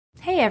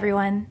Hey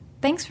everyone,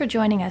 thanks for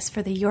joining us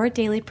for the Your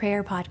Daily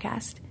Prayer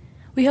podcast.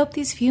 We hope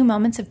these few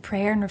moments of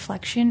prayer and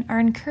reflection are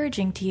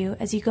encouraging to you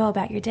as you go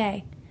about your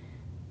day.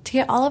 To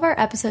get all of our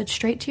episodes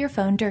straight to your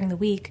phone during the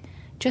week,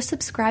 just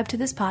subscribe to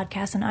this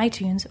podcast on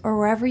iTunes or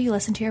wherever you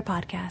listen to your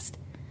podcast.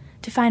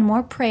 To find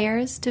more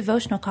prayers,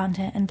 devotional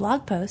content, and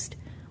blog posts,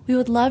 we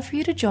would love for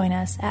you to join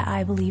us at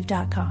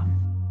ibelieve.com.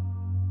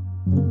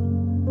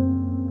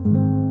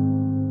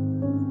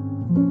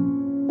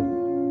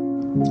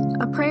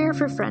 A Prayer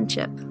for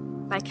Friendship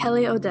by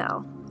Kelly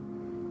Odell.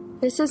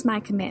 This is my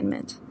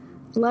commandment.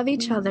 Love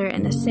each other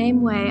in the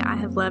same way I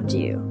have loved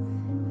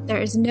you.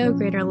 There is no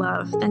greater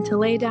love than to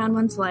lay down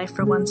one's life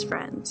for one's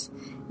friends.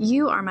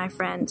 You are my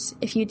friends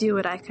if you do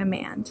what I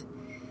command.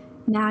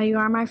 Now you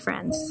are my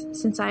friends,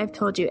 since I have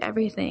told you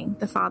everything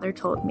the Father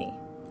told me.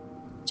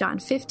 John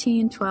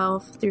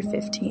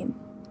 15:12-15.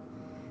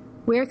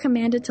 We are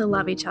commanded to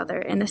love each other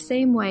in the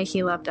same way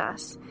he loved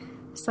us.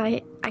 So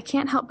I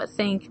can't help but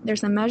think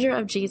there's a measure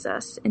of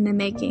Jesus in the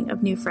making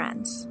of new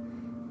friends.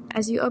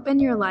 As you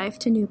open your life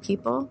to new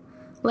people,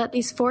 let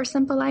these 4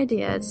 simple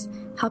ideas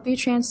help you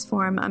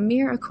transform a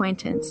mere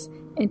acquaintance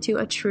into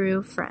a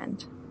true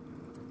friend.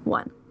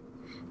 1.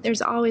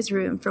 There's always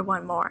room for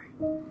one more.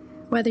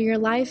 Whether your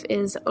life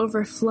is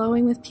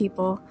overflowing with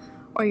people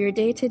or your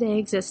day-to-day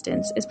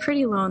existence is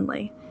pretty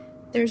lonely,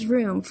 there's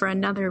room for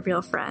another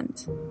real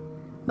friend.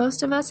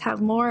 Most of us have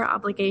more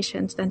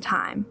obligations than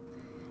time.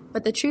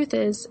 But the truth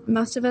is,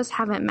 most of us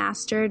haven't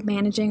mastered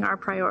managing our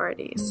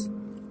priorities.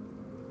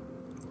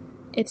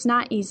 It's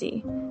not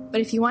easy,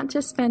 but if you want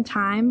to spend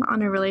time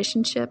on a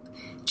relationship,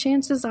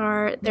 chances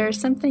are there is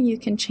something you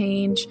can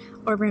change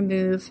or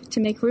remove to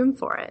make room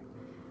for it.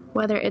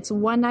 Whether it's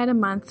one night a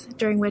month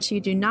during which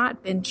you do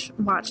not binge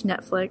watch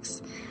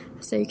Netflix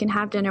so you can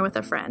have dinner with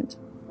a friend,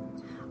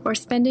 or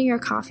spending your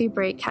coffee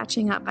break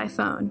catching up by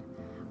phone,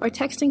 or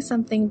texting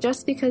something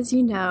just because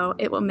you know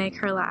it will make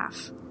her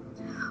laugh.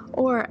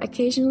 Or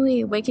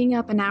occasionally waking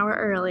up an hour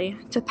early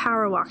to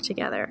power walk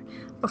together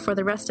before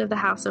the rest of the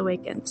house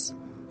awakens.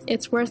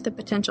 It's worth the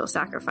potential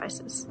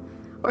sacrifices.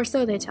 Or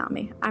so they tell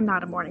me. I'm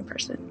not a morning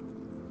person.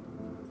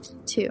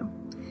 2.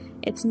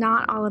 It's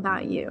not all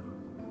about you.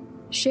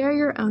 Share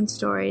your own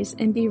stories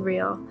and be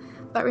real,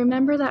 but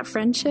remember that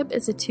friendship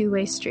is a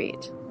two-way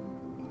street.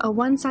 A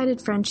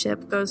one-sided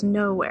friendship goes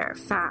nowhere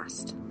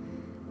fast.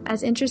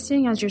 As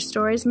interesting as your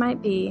stories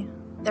might be,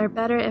 they're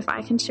better if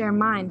I can share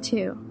mine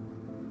too.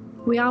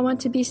 We all want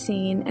to be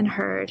seen and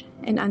heard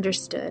and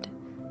understood,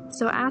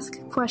 so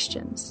ask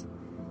questions.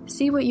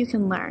 See what you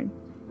can learn.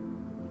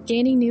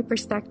 Gaining new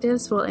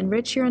perspectives will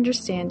enrich your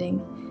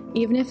understanding,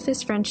 even if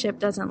this friendship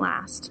doesn't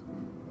last.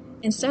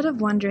 Instead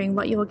of wondering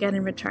what you will get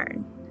in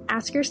return,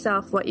 ask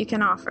yourself what you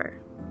can offer.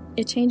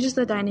 It changes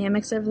the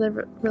dynamics of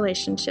the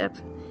relationship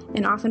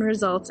and often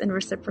results in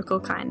reciprocal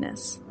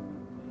kindness.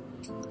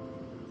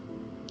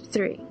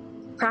 3.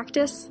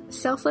 Practice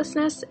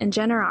selflessness and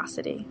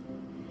generosity.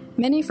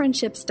 Many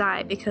friendships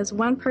die because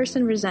one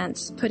person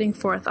resents putting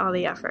forth all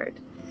the effort.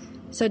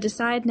 So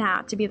decide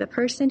now to be the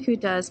person who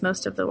does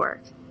most of the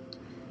work.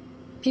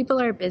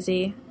 People are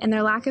busy, and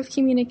their lack of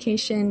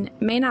communication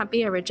may not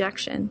be a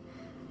rejection,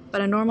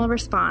 but a normal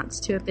response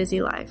to a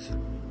busy life.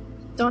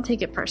 Don't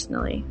take it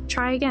personally.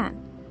 Try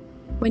again.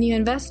 When you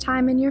invest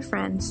time in your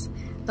friends,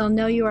 they'll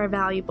know you are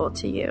valuable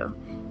to you,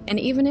 and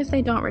even if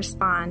they don't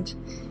respond,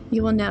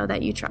 you will know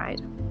that you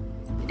tried.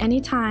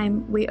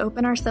 Anytime we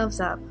open ourselves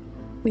up,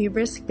 we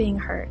risk being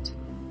hurt.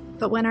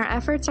 But when our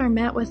efforts are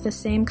met with the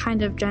same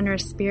kind of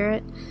generous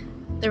spirit,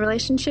 the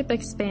relationship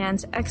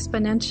expands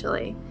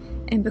exponentially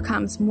and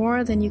becomes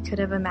more than you could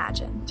have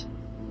imagined.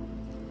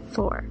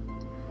 4.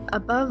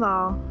 Above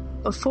all,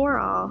 before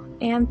all,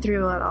 and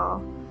through it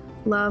all,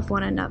 love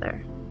one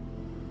another.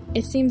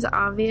 It seems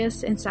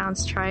obvious and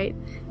sounds trite,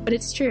 but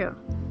it's true.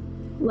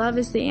 Love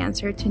is the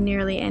answer to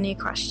nearly any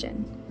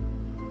question.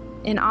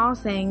 In all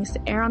things,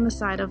 err on the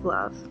side of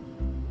love.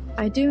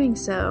 By doing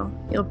so,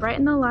 you'll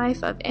brighten the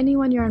life of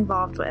anyone you're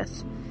involved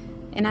with,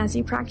 and as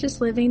you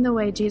practice living the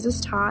way Jesus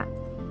taught,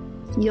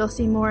 you'll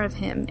see more of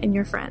him in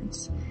your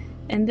friends,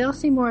 and they'll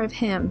see more of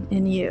him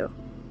in you.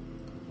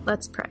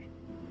 Let's pray.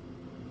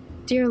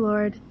 Dear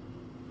Lord,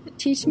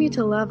 teach me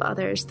to love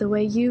others the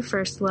way you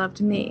first loved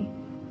me.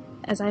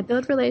 As I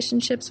build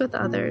relationships with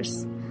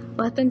others,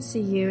 let them see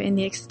you in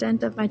the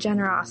extent of my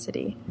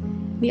generosity,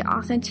 the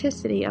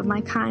authenticity of my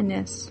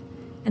kindness,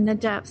 and the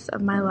depths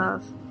of my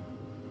love.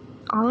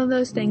 All of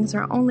those things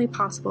are only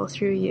possible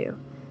through you,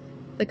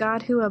 the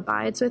God who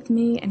abides with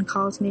me and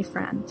calls me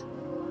friend.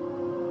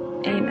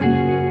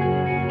 Amen.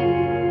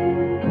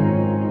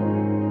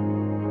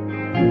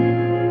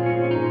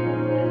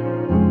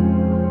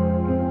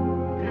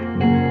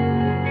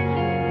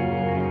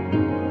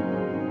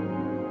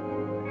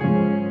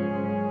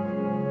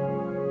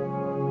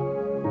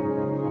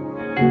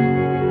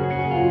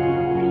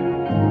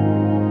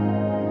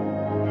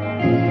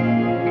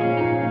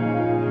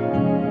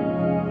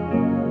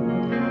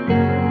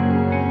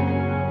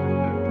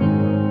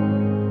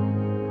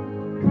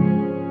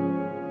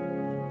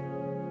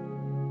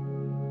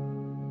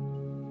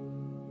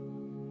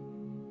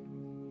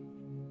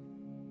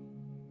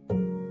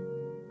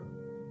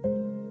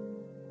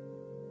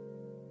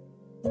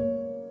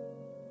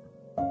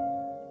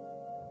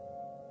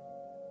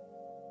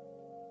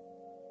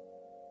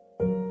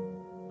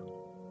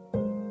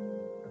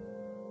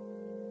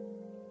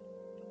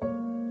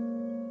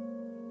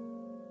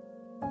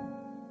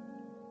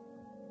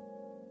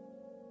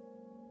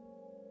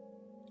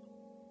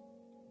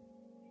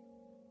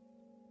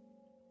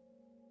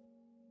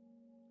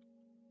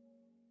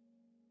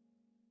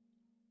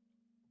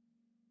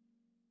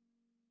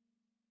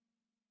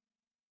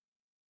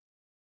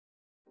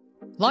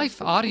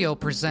 Life Audio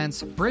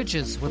presents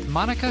Bridges with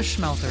Monica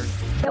Schmelter.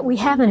 That we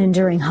have an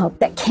enduring hope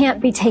that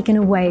can't be taken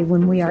away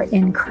when we are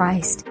in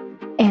Christ.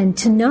 And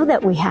to know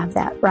that we have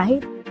that,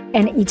 right?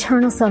 And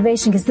eternal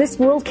salvation, because this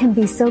world can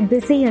be so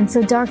busy and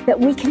so dark that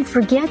we can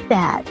forget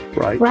that.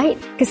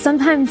 Right? Because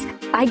sometimes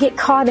I get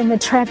caught in the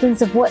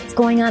trappings of what's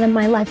going on in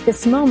my life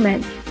this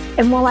moment.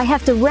 And while I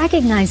have to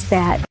recognize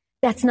that,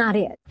 that's not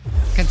it.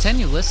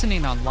 Continue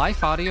listening on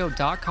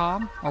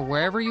lifeaudio.com or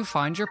wherever you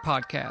find your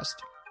podcast.